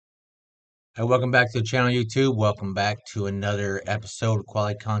Hey, welcome back to the channel, YouTube. Welcome back to another episode of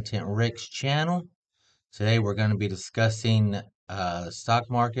Quality Content Rick's channel. Today we're going to be discussing the stock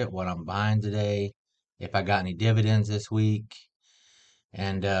market, what I'm buying today, if I got any dividends this week,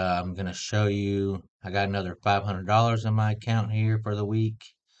 and I'm going to show you I got another $500 in my account here for the week.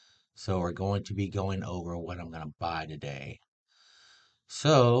 So we're going to be going over what I'm going to buy today.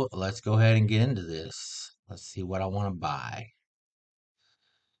 So let's go ahead and get into this. Let's see what I want to buy.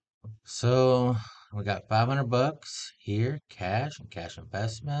 So we got 500 bucks here, cash and cash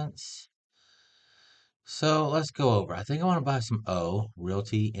investments. So let's go over. I think I want to buy some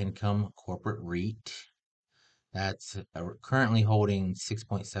Realty Income Corporate REIT. That's currently holding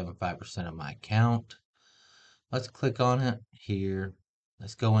 6.75% of my account. Let's click on it here.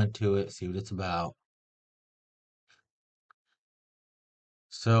 Let's go into it, see what it's about.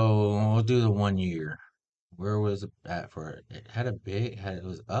 So we'll do the 1 year. Where was it at for it? It had a big, it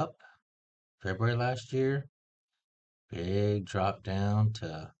was up February last year. Big drop down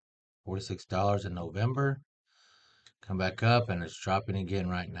to $46 in November. Come back up and it's dropping again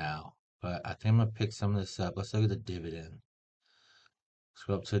right now. But I think I'm gonna pick some of this up. Let's look at the dividend. Let's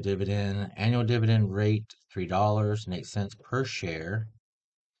go up to dividend. Annual dividend rate $3.08 per share.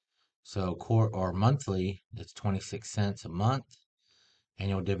 So quarter or monthly, it's 26 cents a month.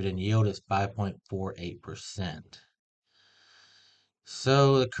 Annual dividend yield is 5.48%.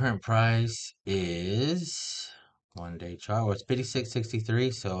 So the current price is 1 day chart. Well, it's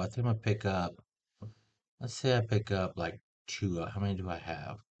 56.63. So I think I'm gonna pick up. Let's say I pick up like two. How many do I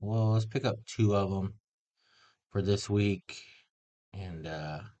have? Well, let's pick up two of them for this week and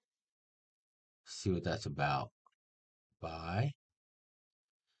see what that's about. Buy,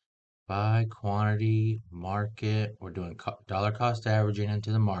 buy, quantity, market. We're doing dollar cost averaging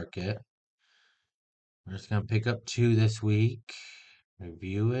into the market. We're just going to pick up two this week,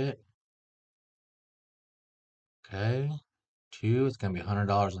 review it. Okay, two. It's going to be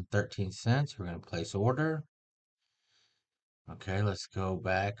 $100.13. We're going to place order. Okay, let's go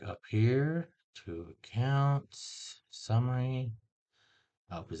back up here to accounts, summary,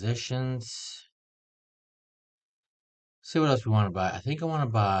 positions. See what else we want to buy. I think I want to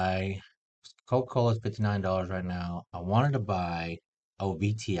buy Coca-Cola is $59 right now. I wanted to buy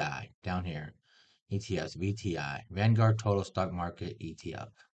VTI down here. ETFs, VTI, Vanguard Total Stock Market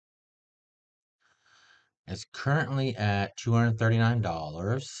ETF. It's currently at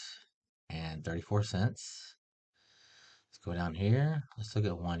 $239.34. Let's go down here. Let's look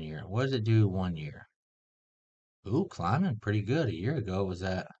at 1 year. What does it do 1 year? Ooh, climbing pretty good. A year ago it was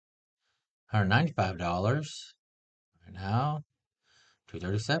at $195. Right now,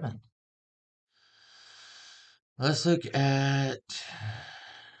 237. Let's look at,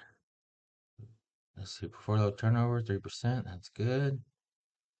 let's see, portfolio turnover, 3%. That's good.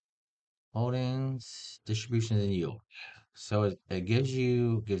 Holdings, distributions, and yield. So it gives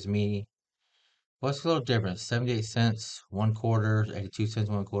me, what's a little different? 78 cents 1 quarter, 82 cents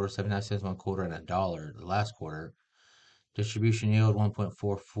 1 quarter, 79 cents 1 quarter, and $1 the last quarter. Distribution yield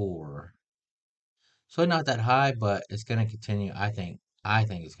 1.44. So not that high, but it's going to continue. I think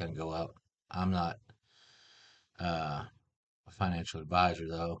it's going to go up. I'm not uh, a financial advisor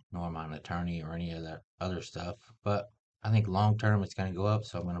though, nor am I an attorney or any of that other stuff. But I think long term it's going to go up,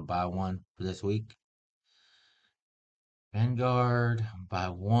 so I'm going to buy one for this week. Vanguard, buy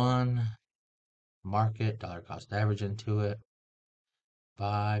one, market, dollar cost average into it,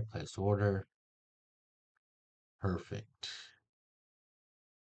 buy, place order. Perfect.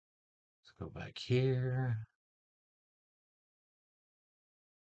 Let's go back here.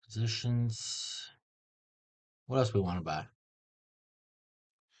 Positions. What else we want to buy?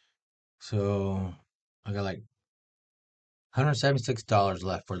 So I got like $176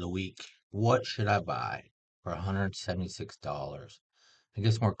 left for the week. What should I buy for $176? I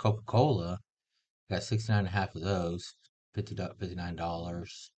guess more Coca-Cola. I got 69 and a half of those.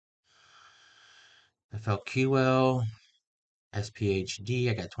 $59. FLQL, SPHD,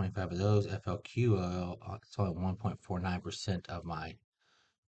 I got 25 of those. FLQL, it's only 1.49% of my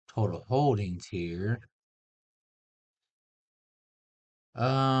total holdings here.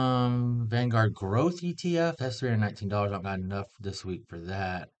 Vanguard Growth ETF, that's $319. I've got enough this week for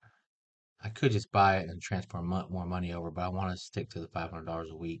that. I could just buy it and transfer more money over, but I want to stick to the $500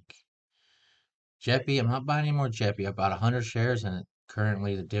 a week. JEPI, I'm not buying any more JEPI. I bought 100 shares and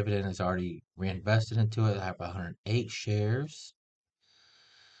currently the dividend is already reinvested into it. I have 108 shares.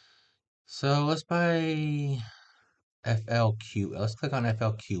 So let's buy FLQL. Let's click on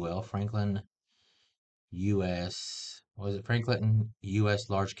FLQL, Franklin US. Was it Franklin US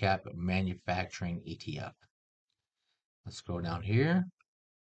Large Cap Manufacturing ETF? Let's scroll down here.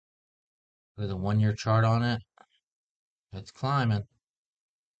 With a 1 year chart on it, it's climbing.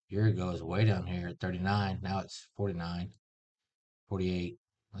 Year ago it was way down here at 39. Now it's 49, 48.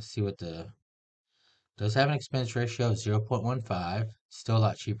 Let's see what the does have an expense ratio of 0.15. Still a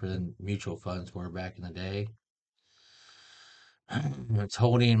lot cheaper than mutual funds were back in the day. It's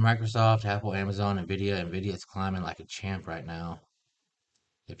holding Microsoft, Apple, Amazon, Nvidia. Nvidia's climbing like a champ right now.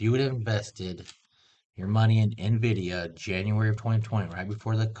 If you would have invested your money in Nvidia January of 2020, right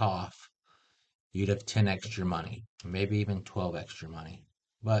before the cough, you'd have 10 extra money, maybe even 12 extra money.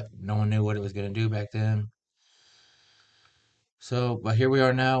 But no one knew what it was going to do back then. So, but here we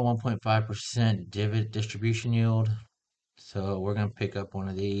are now, 1.5% dividend distribution yield. So we're going to pick up one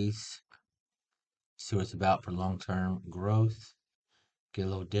of these, see what it's about for long-term growth. Get a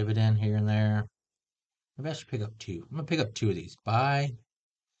little dividend here and there. Maybe I should pick up two. I'm going to pick up two of these. Buy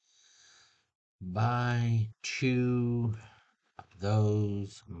two of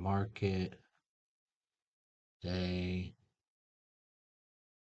those. Market day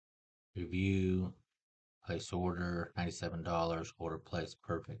review. Place order, $97. Order place,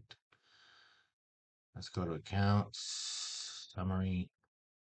 perfect. Let's go to accounts, summary,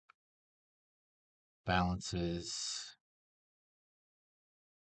 balances.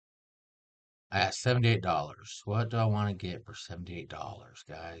 I got $78. What do I want to get for $78,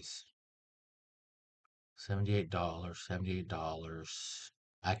 guys? $78, $78.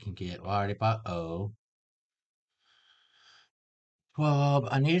 I can get, well, I already bought O. 12.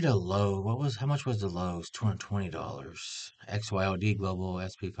 I needed a low. How much was the low? It's $220. XYLD Global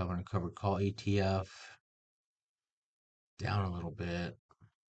SP 500 covered call ETF. Down a little bit.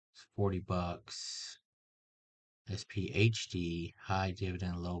 It's $40. SPHD, high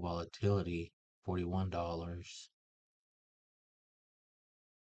dividend, low volatility, $41.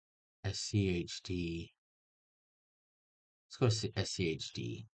 SCHD, let's go to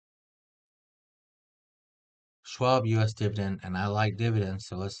SCHD. Schwab US dividend, and I like dividends,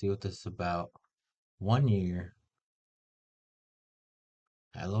 so let's see what this is about. 1 year.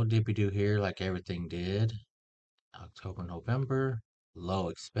 Had a little dippy do here, like everything did. October, November. Low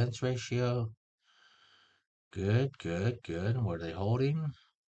expense ratio. Good, good, good. And what are they holding?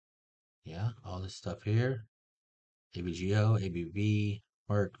 Yeah, all this stuff here. ABGO, ABV,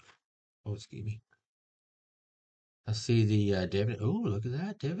 Merck. Oh, excuse me. Let's see the dividend. Ooh, look at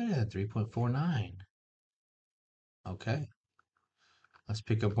that dividend, 3.49. Okay, let's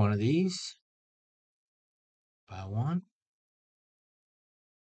pick up one of these. Buy one.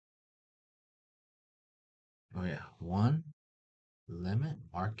 Oh yeah, one. Limit,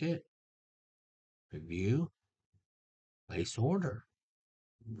 market, review, place order.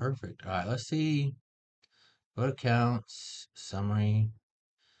 Perfect. All right, let's see. Go to accounts, summary,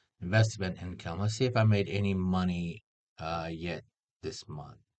 investment income. Let's see if I made any money yet this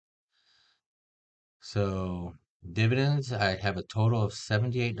month. So dividends, I have a total of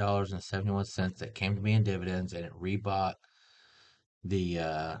 $78.71 that came to me in dividends, and it rebought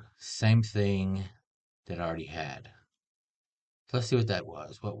the same thing that I already had. So let's see what that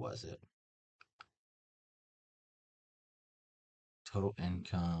was. What was it? Total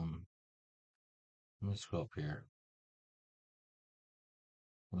income. Let me scroll up here.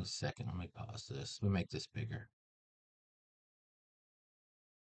 1 second. Let me pause this. Let me make this bigger.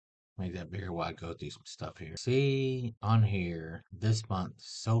 Make that bigger while I go through some stuff here. See on here this month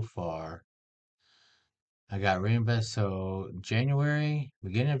so far, I got reinvest. So January,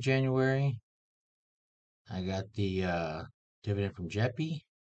 beginning of January, I got the dividend from Jeppy,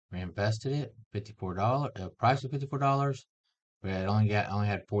 reinvested it, $54. Price was $54. But I only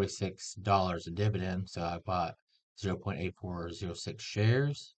had $46 in dividend, so I bought 0.8406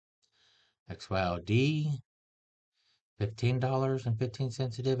 shares. XYLD, $15.15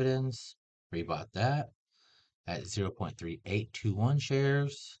 of dividends. Rebought that at 0.3821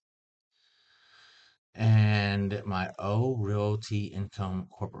 shares. And my O Realty Income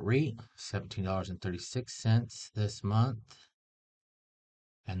Corporate REIT, $17.36 this month.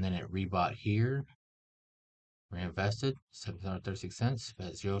 And then it rebought here, reinvested, $17.36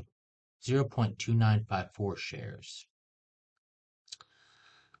 at 0.2954 shares.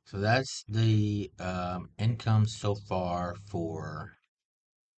 So that's the income so far for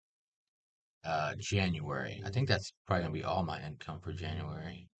January. I think that's probably going to be all my income for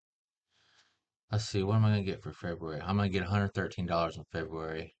January. Let's see, what am I going to get for February? I'm going to get $113 in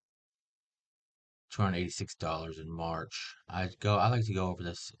February, $286 in March. I like to go over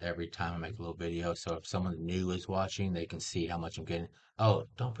this every time I make a little video, so if someone new is watching, they can see how much I'm getting. Oh,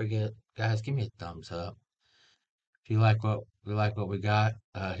 don't forget, guys, give me a thumbs up. If you like what we got,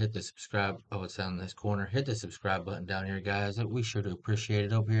 hit the subscribe. Oh, it's down in this corner. Hit the subscribe button down here, guys. We sure do appreciate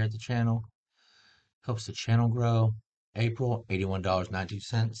it over here at the channel. Helps the channel grow. April,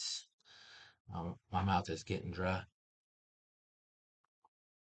 $81.92. My mouth is getting dry.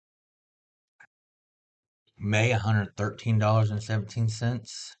 May,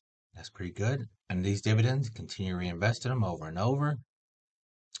 $113.17. That's pretty good. And these dividends, continue reinvesting them over and over.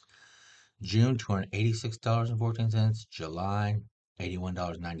 June, $286.14. July,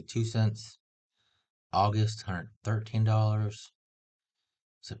 $81.92. August, $113.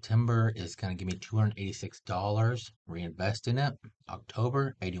 September is going to give me $286. Reinvest in it.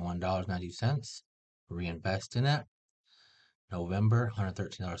 October, $81.90. Reinvest in it. November,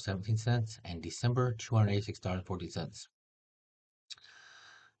 $113.17. And December, $286.40.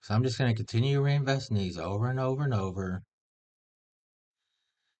 So I'm just going to continue reinvesting these over and over and over.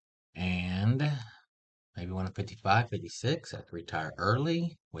 And maybe when I'm 55, 56, I can retire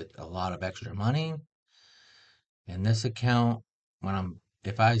early with a lot of extra money. In this account,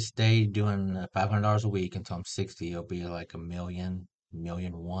 if I stay doing $500 a week until I'm 60, it'll be like a million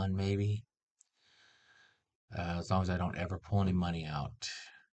one maybe. As long as I don't ever pull any money out.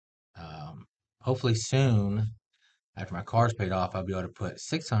 Hopefully soon, after my car's paid off, I'll be able to put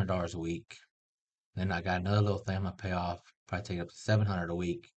 $600 a week. Then I got another little thing I'm gonna pay off, probably take it up to $700 a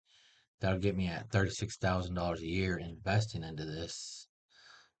week. That'll get me at $36,000 a year investing into this.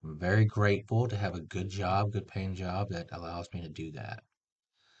 I'm very grateful to have a good job, good paying job that allows me to do that.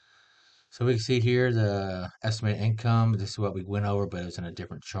 So we can see here the estimated income. This is what we went over, but it's in a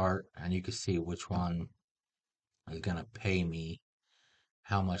different chart. And you can see which one is going to pay me,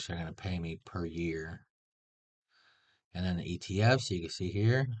 how much they're going to pay me per year. And then the ETFs, you can see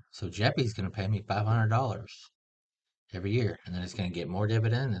here. So Jeppy's going to pay me $500 every year. And then it's going to get more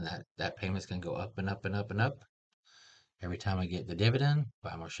dividend, and that payment's going to go up and up and up and up. Every time I get the dividend,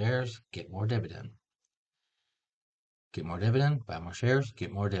 buy more shares, get more dividend. Get more dividend, buy more shares,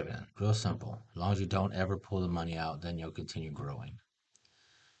 get more dividend. Real simple. As long as you don't ever pull the money out, then you'll continue growing.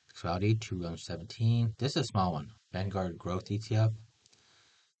 Cloudy, 217. This is a small one. Vanguard Growth ETF.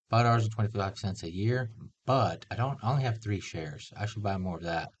 $5.25 a year. But I only have 3 shares. I should buy more of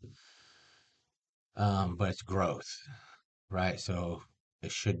that. But it's growth, right? So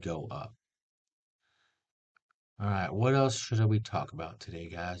it should go up. All right, what else should we talk about today,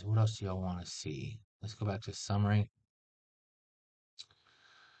 guys? What else do y'all want to see? Let's go back to summary.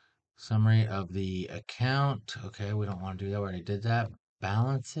 Summary of the account. Okay, we don't want to do that. We already did that.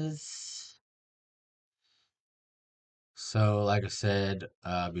 Balances. So, like I said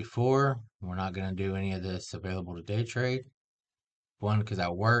before, we're not going to do any of this available to day trade. One, because I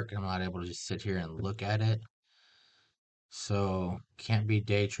work, I'm not able to just sit here and look at it. So, can't be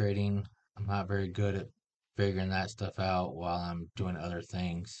day trading. I'm not very good at figuring that stuff out while I'm doing other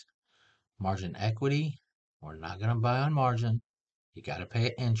things. Margin equity, we're not going to buy on margin. You got to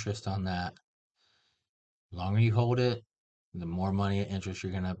pay interest on that. The longer you hold it, the more money and interest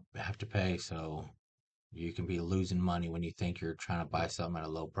you're going to have to pay. So, you can be losing money when you think you're trying to buy something at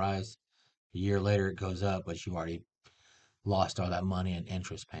a low price. A year later, it goes up, but you already lost all that money in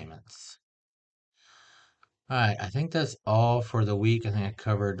interest payments. All right, I think that's all for the week. I think I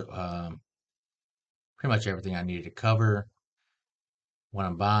covered pretty much everything I needed to cover. What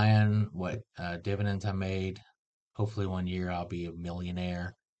I'm buying, what dividends I made. Hopefully, one year I'll be a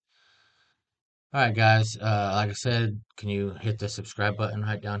millionaire. All right, guys. Like I said, can you hit the subscribe button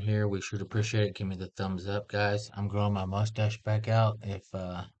right down here? We should appreciate it. Give me the thumbs up, guys. I'm growing my mustache back out. If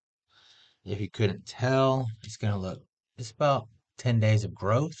you couldn't tell, it's gonna look. It's about 10 days of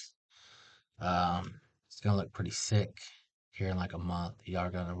growth. It's gonna look pretty sick here in like a month. Y'all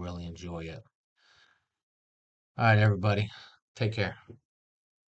are gonna really enjoy it. All right, everybody. Take care.